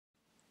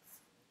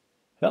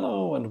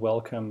Hello and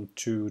welcome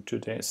to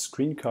today's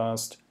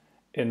screencast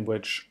in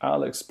which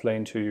I'll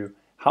explain to you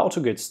how to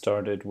get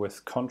started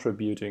with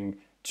contributing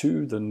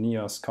to the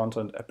NIAS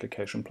content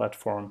application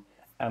platform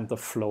and the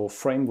Flow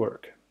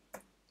framework.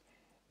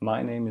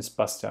 My name is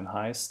Bastian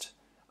Heist.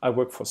 I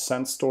work for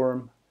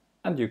Sandstorm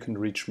and you can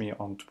reach me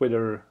on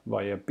Twitter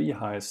via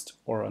bheist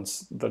or on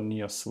the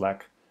NIAS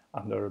Slack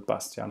under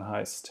Bastian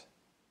Heist.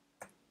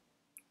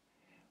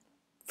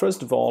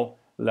 First of all,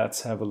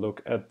 let's have a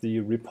look at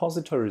the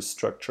repository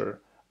structure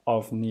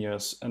of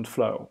NIAS and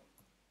Flow.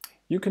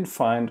 You can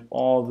find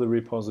all the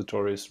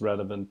repositories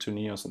relevant to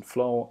NIAS and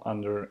Flow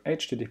under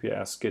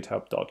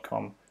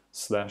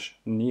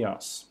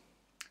https://github.com/NIAS.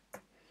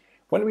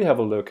 When we have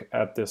a look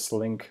at this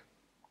link,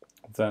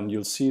 then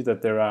you'll see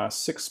that there are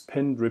 6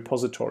 pinned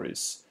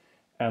repositories,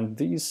 and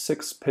these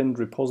 6 pinned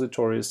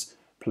repositories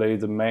play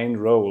the main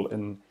role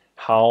in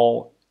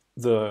how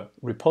the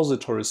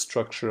repository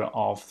structure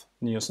of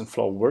NIAS and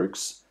Flow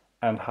works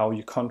and how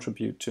you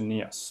contribute to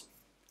NIAS.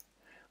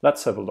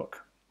 Let's have a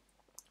look.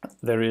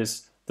 There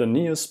is the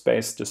NIAS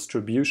base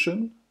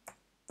distribution,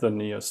 the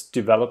NIAS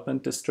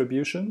development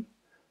distribution,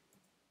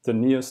 the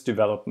NIAS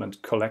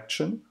development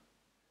collection,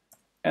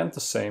 and the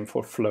same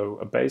for Flow,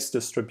 a base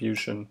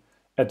distribution,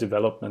 a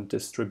development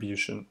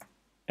distribution,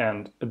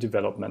 and a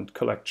development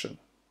collection.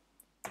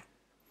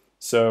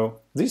 So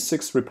these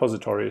 6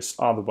 repositories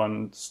are the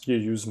ones you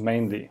use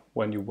mainly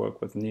when you work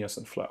with NIAS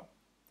and Flow.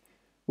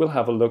 We'll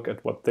have a look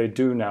at what they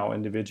do now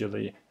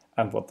individually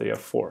and what they are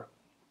for.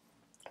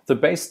 The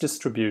base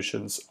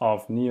distributions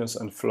of NIAS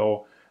and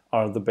Flow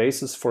are the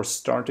basis for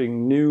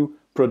starting new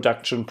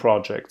production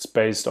projects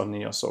based on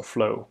NIAS or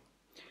Flow.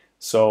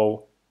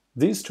 So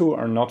these 2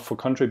 are not for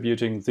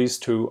contributing, these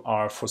 2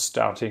 are for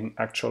starting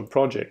actual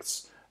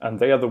projects, and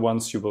they are the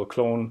ones you will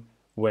clone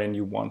when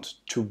you want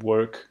to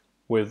work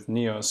with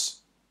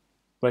NIAS,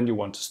 when you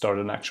want to start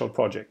an actual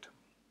project.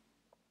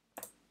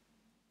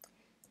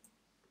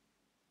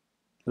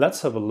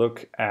 Let's have a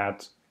look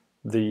at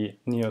the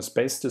NIAS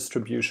base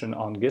distribution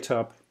on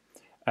GitHub.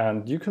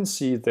 And you can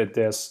see that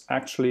there's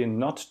actually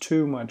not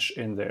too much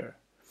in there.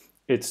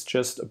 It's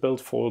just a build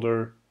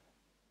folder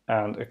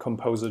and a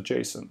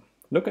composer.json.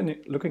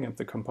 Looking at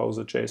the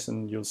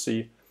composer.json, you'll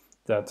see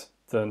that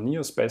the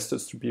NIAS base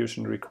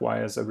distribution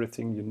requires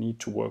everything you need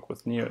to work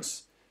with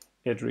NIAS.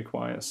 It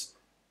requires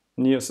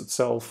NIAS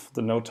itself,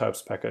 the node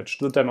types package,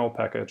 the demo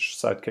package,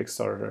 site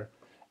Kickstarter,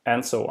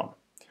 and so on.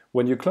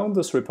 When you clone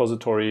this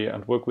repository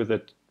and work with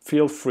it,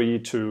 feel free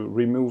to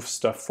remove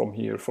stuff from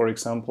here. For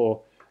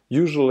example,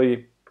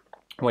 usually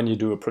when you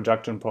do a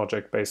production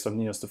project based on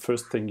NIAS, the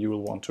first thing you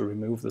will want to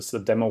remove is the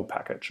demo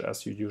package,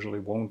 as you usually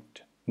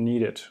won't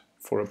need it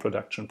for a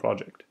production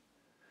project.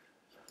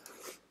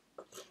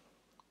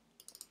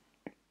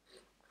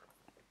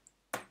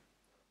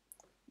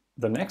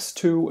 The next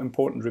 2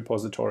 important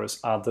repositories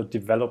are the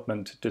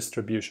development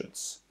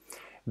distributions.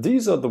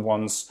 These are the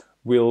ones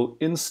we'll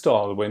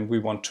install when we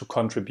want to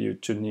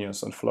contribute to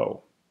NIAS and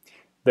Flow.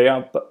 They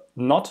are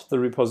not the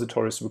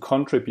repositories we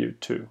contribute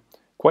to.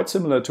 Quite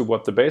similar to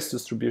what the base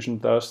distribution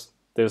does,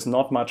 there's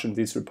not much in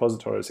these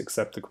repositories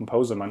except the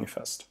composer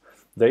manifest.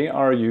 They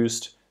are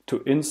used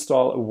to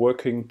install a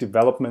working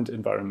development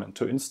environment,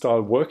 to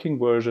install working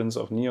versions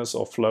of NIAS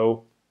or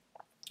Flow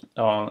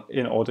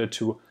in order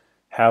to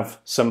have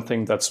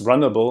something that's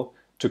runnable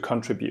to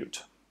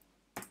contribute.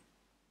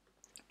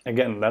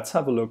 Again, let's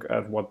have a look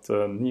at what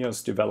the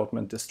NIAS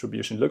development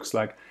distribution looks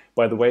like.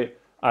 By the way,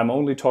 I'm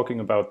only talking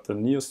about the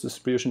NIAS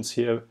distributions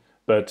here,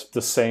 but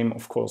the same,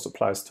 of course,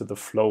 applies to the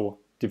Flow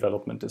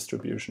development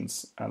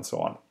distributions and so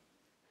on.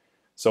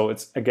 So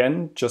it's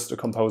again just a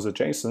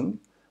composer.json.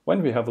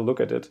 When we have a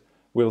look at it,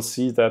 we'll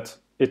see that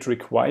it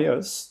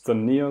requires the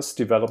NIAS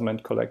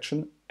development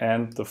collection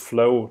and the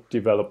Flow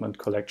development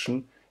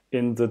collection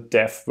in the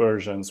dev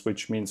versions,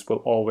 which means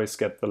we'll always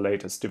get the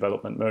latest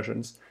development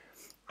versions.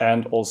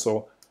 And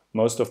also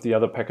most of the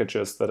other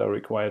packages that are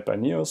required by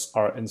NIAS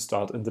are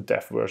installed in the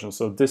dev version.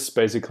 So this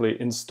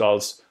basically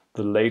installs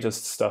the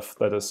latest stuff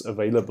that is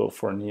available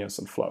for NIAS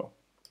and Flow.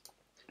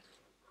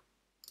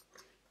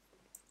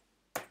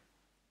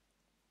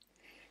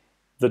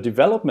 The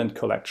development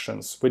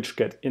collections, which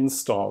get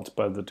installed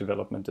by the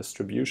development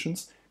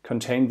distributions,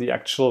 contain the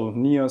actual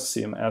NIAS,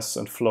 CMS,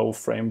 and Flow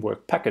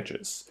framework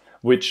packages,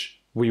 which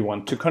we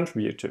want to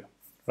contribute to,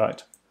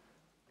 right?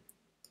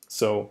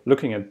 So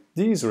looking at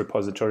these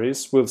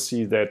repositories, we'll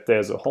see that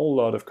there's a whole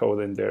lot of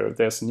code in there.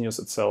 There's NIAS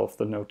itself,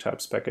 the node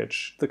types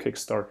package, the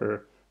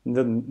Kickstarter,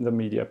 the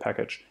media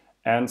package,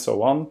 and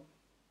so on.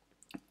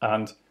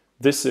 And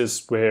this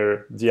is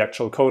where the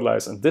actual code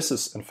lies, and this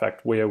is in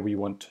fact where we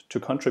want to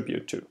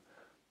contribute to.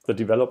 The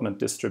development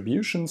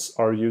distributions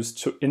are used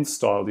to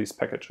install these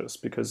packages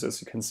because, as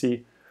you can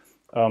see,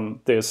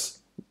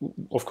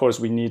 of course,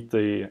 we need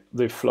the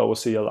Flow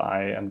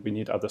CLI and we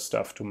need other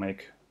stuff to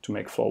make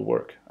Flow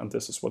work. And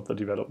this is what the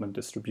development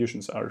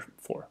distributions are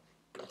for.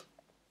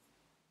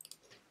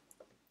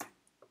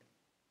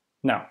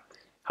 Now,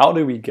 how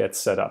do we get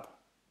set up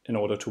in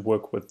order to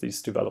work with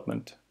these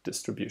development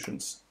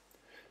distributions?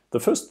 The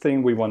first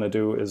thing we want to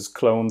do is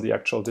clone the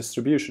actual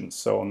distribution.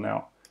 So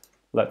now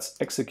let's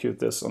execute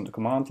this on the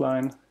command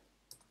line.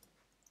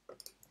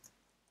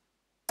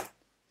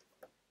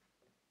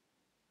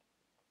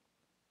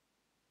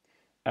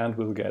 And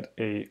we'll get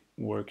a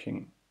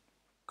working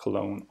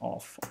clone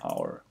of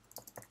our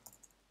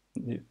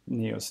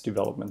NEOS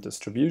development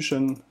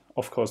distribution.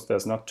 Of course,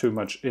 there's not too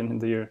much in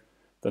there.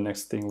 The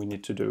next thing we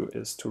need to do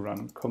is to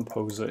run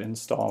composer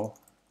install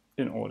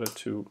in order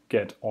to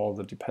get all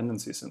the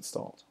dependencies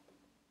installed.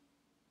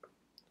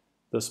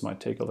 This might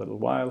take a little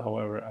while,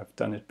 however, I've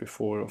done it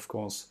before, of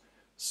course,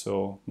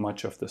 so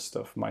much of this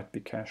stuff might be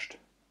cached.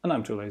 And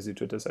I'm too lazy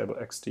to disable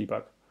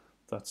Xdebug.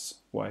 That's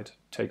why it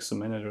takes a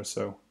minute or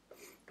so.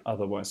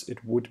 Otherwise,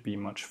 it would be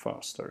much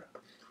faster.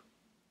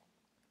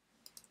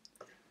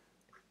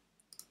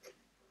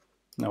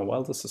 Now,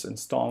 while this is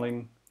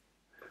installing,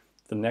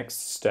 the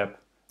next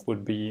step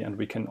would be, and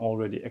we can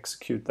already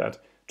execute that,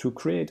 to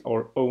create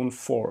our own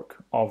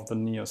fork of the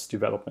NEOS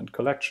development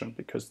collection,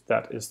 because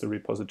that is the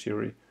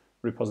repository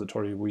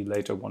we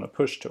later want to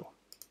push to.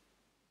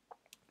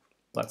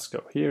 Let's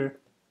go here.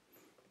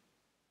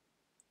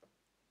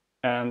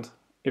 And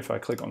if I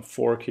click on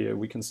fork here,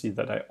 we can see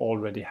that I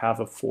already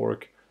have a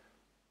fork.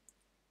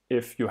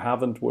 If you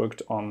haven't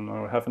worked on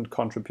or haven't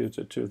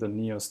contributed to the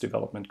NEOS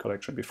development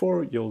collection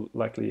before, you'll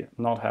likely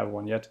not have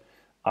one yet.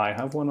 I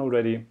have one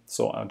already,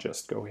 so I'll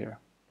just go here.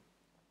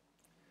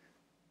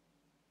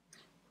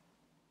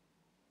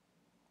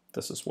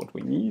 This is what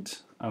we need.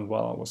 And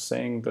while I was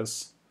saying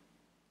this,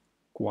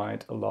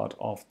 quite a lot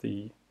of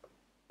the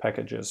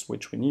packages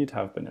which we need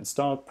have been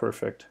installed.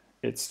 Perfect,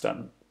 it's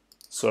done.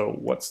 So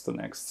what's the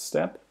next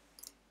step?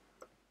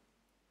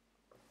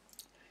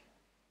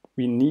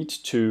 We need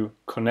to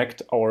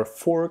connect our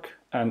fork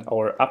and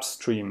our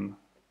upstream.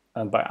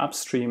 And by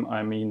upstream,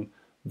 I mean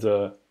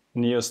the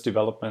NEOS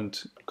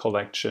development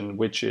collection,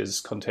 which is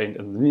contained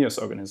in the NEOS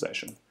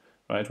organization.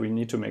 Right? We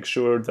need to make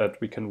sure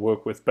that we can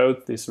work with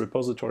both these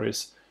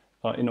repositories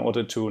in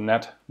order to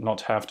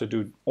not have to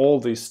do all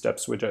these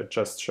steps which I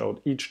just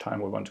showed each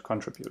time we want to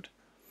contribute.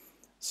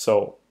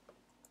 So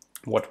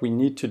what we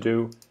need to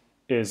do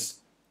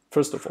is,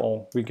 first of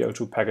all, we go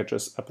to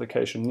Packages,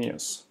 Application,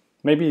 NEOS.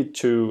 Maybe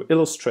to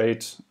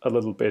illustrate a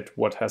little bit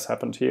what has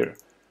happened here.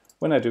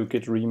 When I do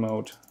git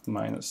remote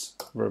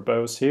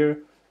 -verbose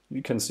here,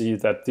 you can see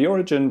that the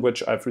origin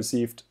which I've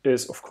received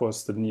is, of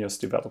course, the NEOS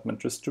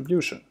development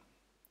distribution.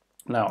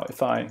 Now,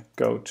 if I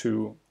go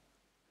to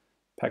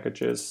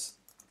Packages,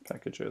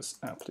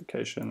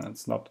 Application, and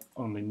it's not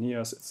only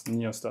NEOS, it's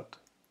NEOS dot.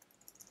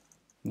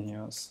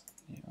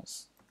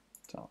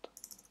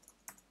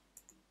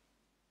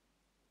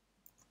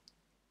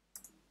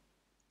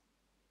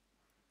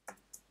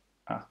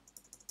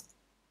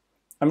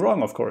 I'm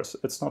wrong, of course.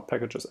 It's not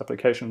Packages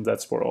Application.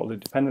 That's where all the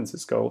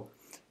dependencies go.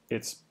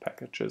 It's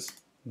Packages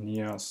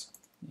NEOS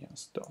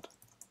dot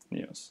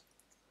NEOS.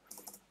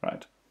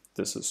 Right.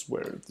 This is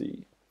where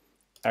the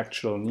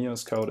actual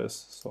NEOS code is.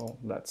 So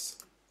let's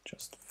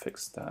just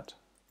fix that.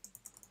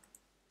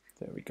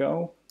 There we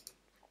go.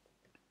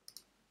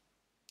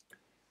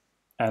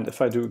 And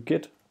if I do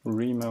git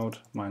remote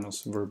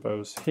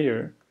 -verbose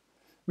here,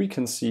 we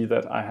can see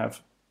that I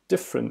have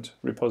different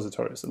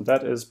repositories. And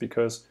that is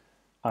because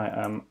I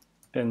am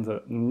in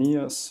the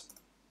NEOS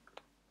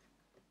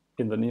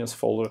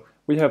folder.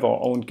 We have our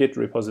own Git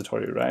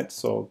repository, right?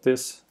 So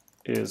this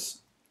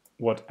is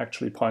what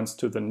actually points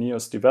to the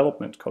NEOS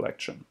development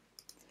collection.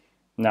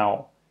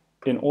 Now,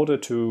 in order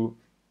to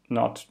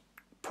not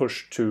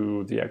push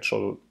to the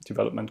actual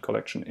development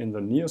collection in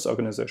the NEOS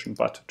organization,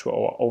 but to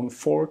our own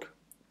fork,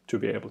 to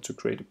be able to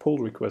create a pull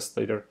request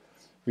later,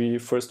 we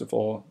first of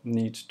all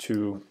need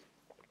to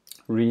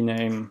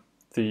rename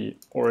the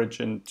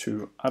origin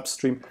to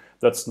upstream.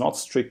 That's not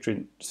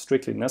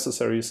strictly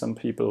necessary. Some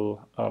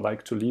people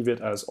like to leave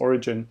it as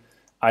origin.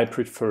 I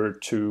prefer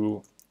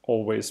to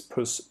always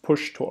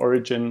push to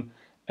origin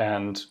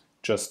and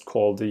just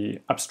call the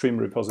upstream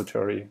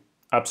repository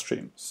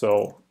upstream.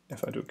 So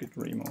if I do git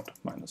remote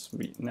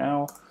 -v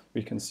now,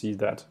 we can see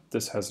that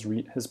this has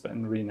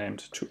been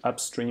renamed to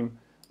upstream.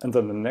 And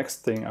then the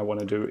next thing I want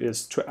to do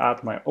is to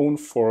add my own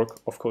fork.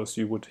 Of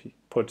course, you would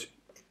put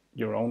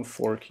your own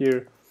fork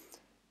here.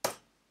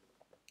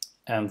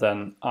 And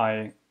then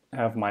I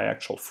have my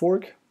actual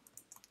fork.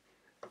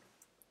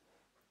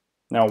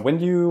 Now, when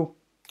you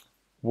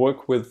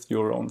work with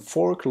your own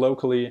fork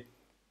locally,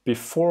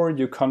 before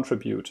you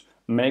contribute,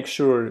 make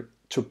sure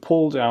to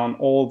pull down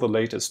all the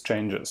latest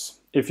changes.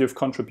 If you've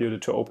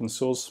contributed to open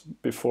source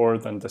before,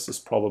 then this is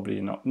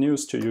probably not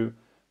news to you.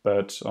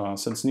 But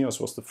since NEOS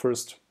was the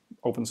first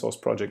open source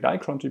project I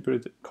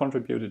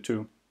contributed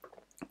to,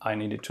 I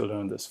needed to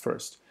learn this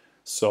first.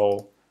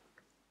 So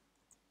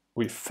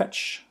we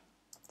fetch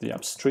the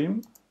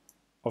upstream.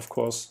 Of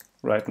course,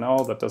 right now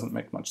that doesn't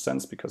make much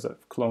sense because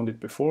I've cloned it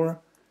before.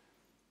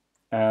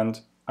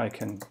 And I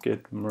can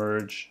git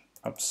merge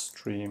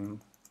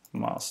upstream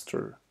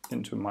master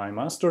into my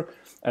master,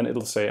 and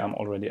it'll say I'm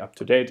already up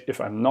to date.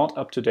 If I'm not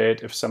up to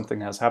date, if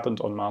something has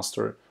happened on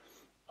master,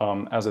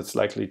 as it's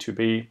likely to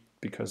be,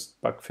 because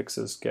bug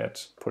fixes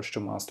get pushed to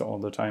master all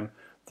the time,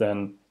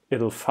 then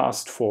it'll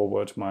fast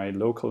forward my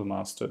local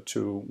master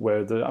to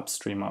where the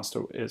upstream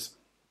master is.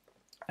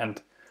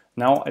 And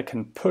now I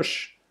can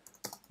push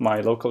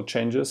my local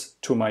changes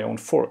to my own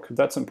fork.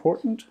 That's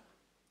important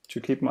to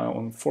keep my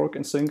own fork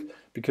in sync,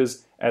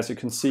 because as you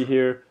can see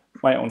here,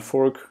 my own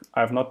fork,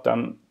 I've not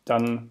done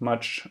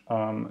much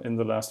in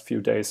the last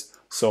few days,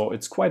 so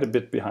it's quite a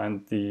bit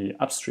behind the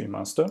upstream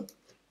master.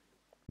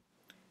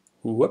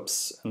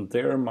 Whoops, and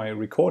there my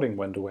recording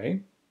went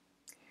away.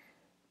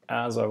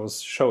 As I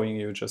was showing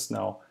you just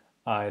now,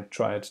 I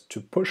tried to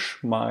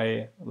push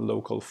my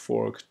local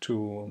fork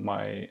to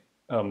my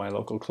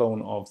local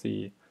clone of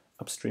the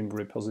upstream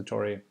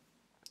repository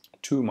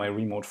to my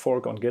remote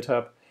fork on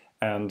GitHub,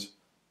 and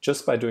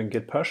just by doing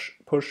git push,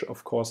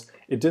 of course,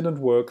 it didn't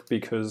work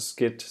because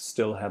Git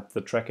still had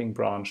the tracking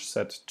branch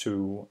set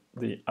to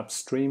the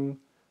upstream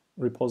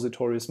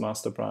repositories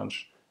master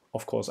branch.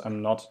 Of course,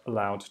 I'm not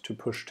allowed to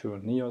push to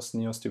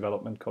Neos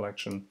development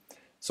collection.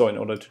 So in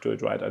order to do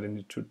it right, I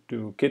need to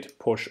do git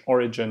push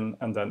origin,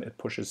 and then it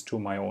pushes to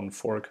my own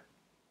fork,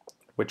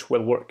 which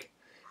will work.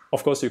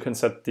 Of course, you can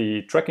set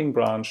the tracking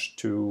branch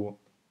to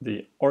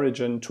the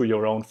origin to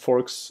your own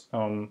forks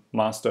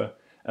master,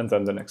 and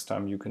then the next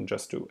time you can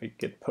just do a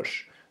git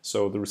push.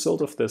 So the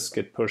result of this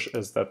git push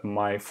is that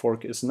my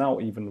fork is now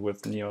even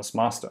with Neos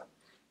master.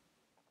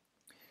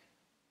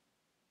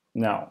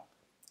 Now,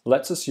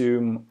 let's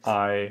assume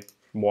I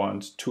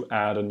want to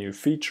add a new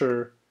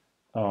feature,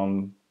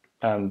 and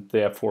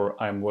therefore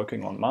I'm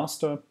working on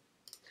master.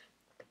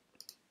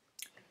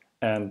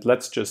 And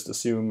let's just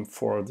assume,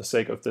 for the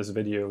sake of this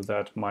video,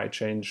 that my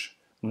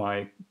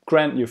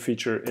grand new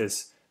feature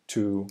is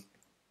to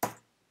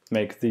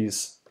make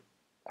these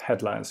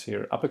headlines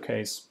here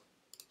uppercase.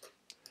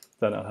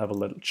 Then I'll have a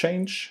little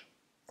change.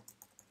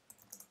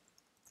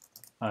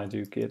 I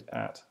do git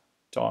add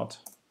dot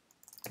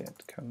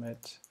git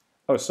commit.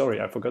 Oh,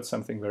 sorry, I forgot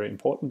something very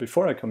important.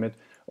 Before I commit,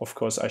 of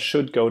course, I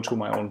should go to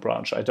my own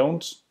branch. I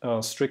don't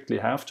strictly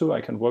have to.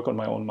 I can work on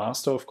my own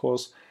master, of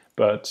course,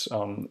 but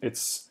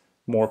it's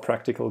more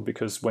practical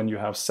because when you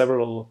have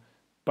several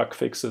bug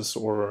fixes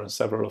or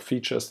several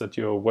features that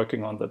you're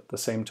working on at the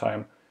same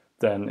time,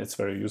 then it's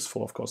very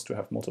useful, of course, to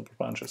have multiple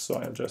branches. So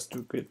I'll just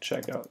do git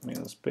checkout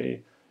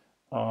 -b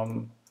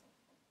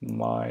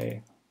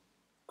my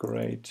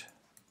great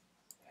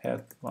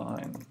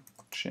headline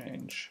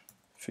change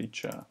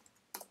feature.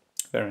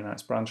 Very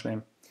nice branch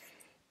name.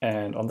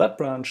 And on that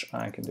branch,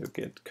 I can do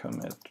git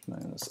commit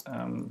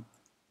 -m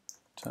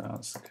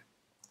task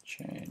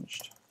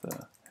changed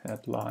the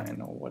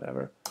headline or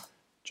whatever.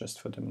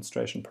 Just for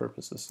demonstration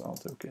purposes, I'll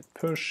do git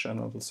push, and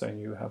it'll say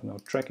you have no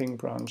tracking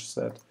branch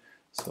set.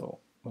 So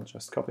we'll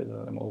just copy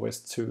that. I'm always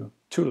too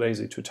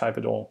lazy to type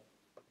it all.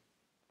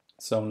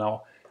 So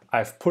now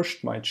I've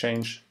pushed my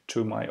change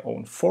to my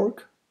own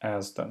fork,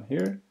 as done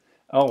here.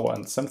 Oh,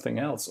 and something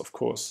else, of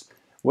course.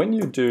 When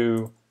you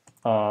do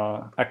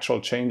actual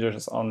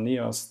changes on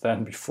Neos,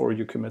 then before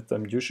you commit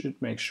them, you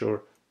should make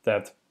sure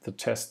that the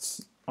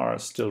tests are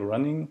still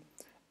running.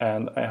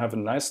 And I have a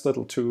nice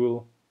little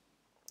tool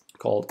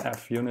called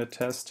funit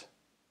test,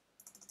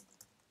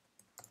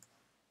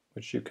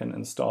 which you can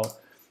install.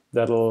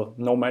 That'll,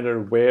 no matter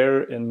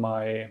where in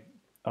my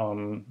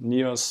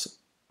Neos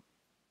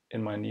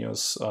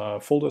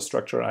folder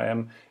structure I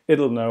am,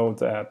 it'll know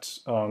that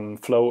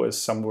flow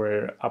is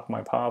somewhere up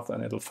my path,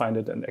 and it'll find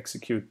it and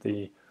execute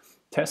the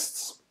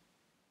tests.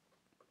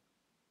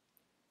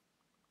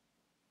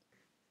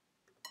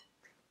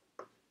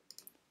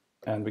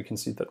 And we can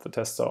see that the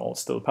tests are all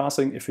still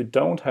passing. If you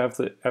don't have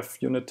the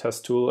funit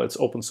test tool, it's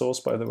open source,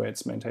 by the way,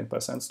 it's maintained by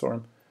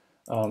Sandstorm.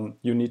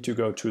 You need to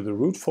go to the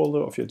root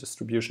folder of your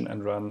distribution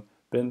and run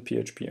bin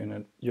php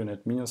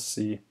unit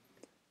 -c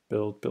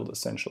build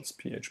essentials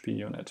php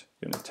unit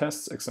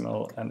tests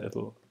xml, and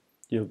it'll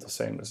yield the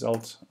same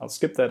result. I'll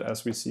skip that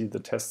as we see the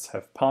tests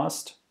have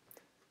passed.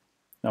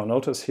 Now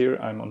notice here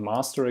I'm on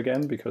master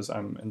again because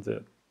I'm in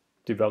the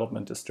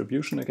development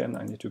distribution again.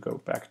 I need to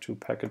go back to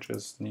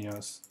packages,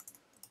 neos,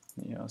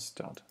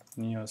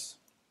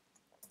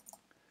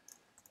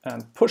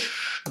 and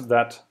push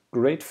that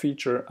great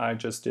feature I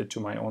just did to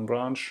my own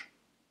branch.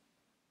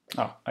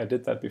 I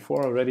did that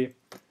before already.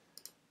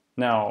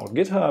 Now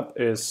GitHub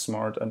is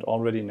smart and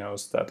already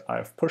knows that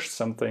I've pushed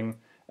something,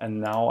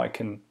 and now I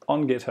can,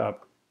 on GitHub,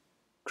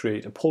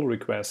 create a pull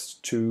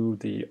request to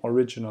the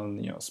original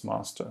Neos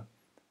master.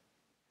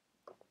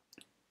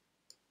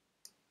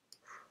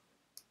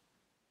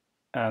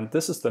 And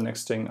this is the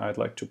next thing I'd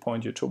like to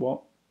point you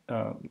towards.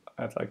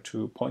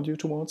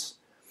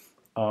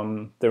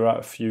 There are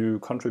a few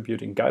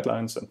contributing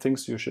guidelines and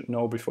things you should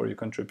know before you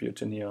contribute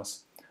to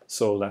Neos.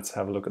 So let's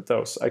have a look at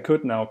those. I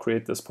could now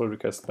create this pull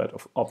request, but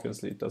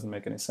obviously it doesn't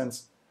make any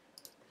sense.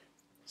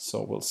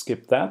 So we'll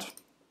skip that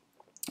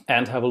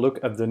and have a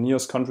look at the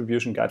Neos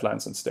contribution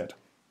guidelines instead.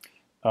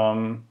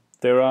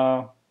 There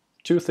are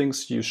two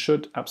things you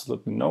should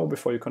absolutely know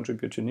before you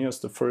contribute to Neos.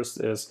 The first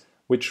is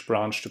which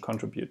branch to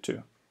contribute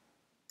to.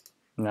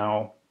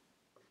 Now,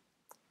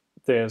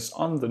 there's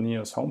on the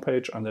NEOS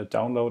homepage under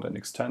Download and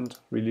Extend,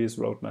 Release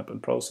Roadmap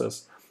and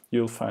Process,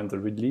 you'll find the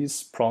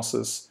release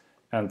process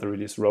and the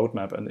release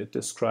roadmap, and it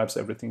describes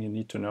everything you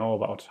need to know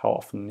about how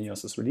often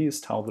NEOS is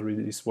released, how the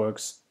release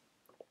works,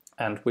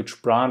 and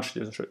which branch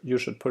you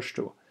should push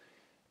to.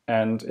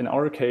 And in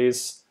our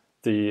case,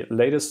 the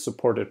latest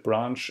supported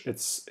branch,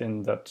 it's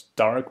in that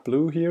dark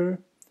blue here,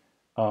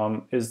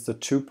 is the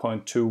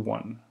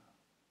 2.21.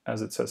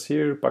 As it says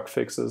here, bug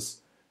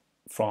fixes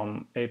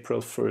from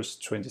April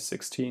 1st,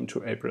 2016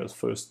 to April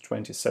 1st,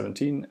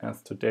 2017.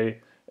 And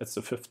today it's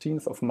the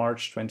 15th of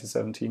March,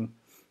 2017.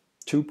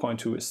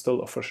 2.2 is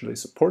still officially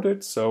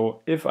supported.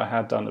 So if I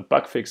had done a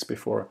bug fix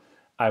before,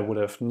 I would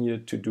have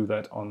needed to do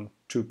that on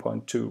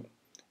 2.2.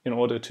 In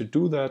order to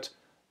do that,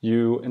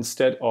 you,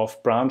 instead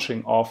of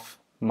branching off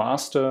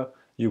master,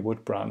 you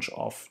would branch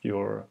off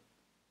your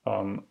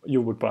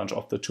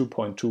the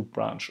 2.2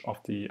 branch of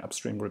the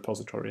upstream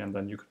repository, and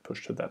then you could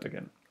push to that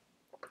again.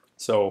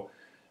 So,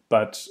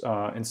 but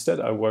instead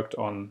I worked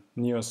on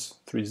NEOS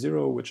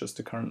 3.0, which is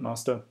the current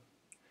master,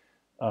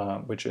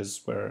 which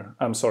is where,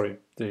 I'm sorry,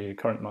 the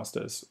current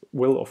master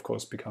will of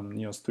course become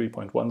NEOS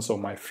 3.1, so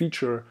my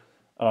feature,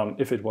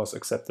 if it was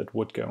accepted,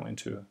 would go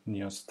into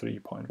NEOS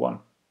 3.1.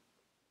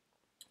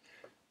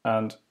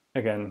 And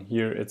again,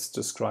 here it's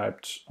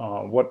described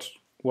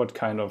what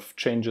kind of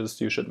changes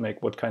you should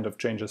make, what kind of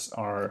changes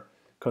are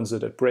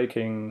considered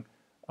breaking,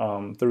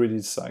 the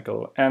release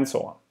cycle, and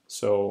so on.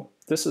 So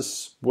this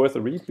is worth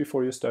a read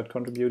before you start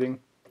contributing.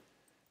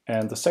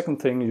 And the second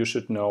thing you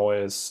should know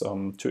is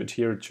to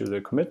adhere to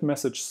the commit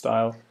message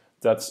style.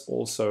 That's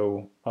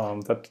also,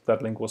 that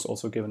link was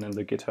also given in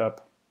the GitHub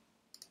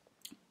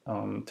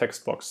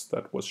text box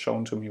that was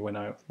shown to me when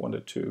I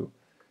wanted to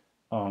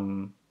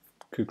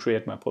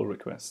create my pull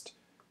request.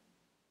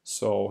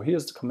 So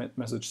here's the commit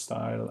message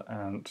style,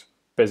 and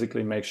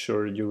basically make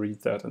sure you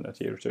read that and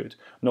adhere to it.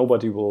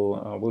 Nobody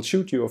will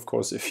shoot you, of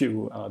course, if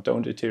you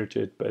don't adhere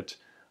to it, but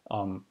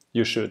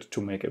you should,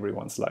 to make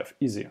everyone's life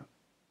easier.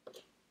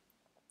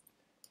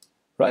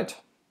 Right,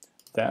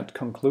 that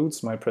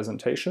concludes my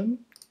presentation.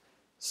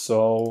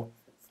 So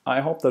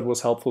I hope that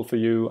was helpful for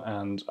you,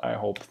 and I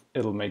hope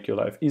it'll make your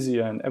life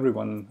easier, and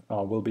everyone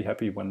will be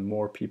happy when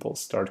more people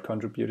start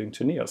contributing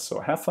to NEOS.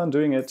 So have fun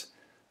doing it.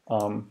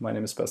 My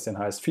name is Bastian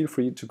Heiss. Feel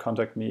free to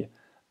contact me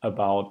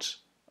about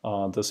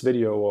this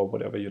video or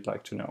whatever you'd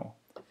like to know.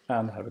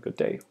 And have a good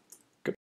day.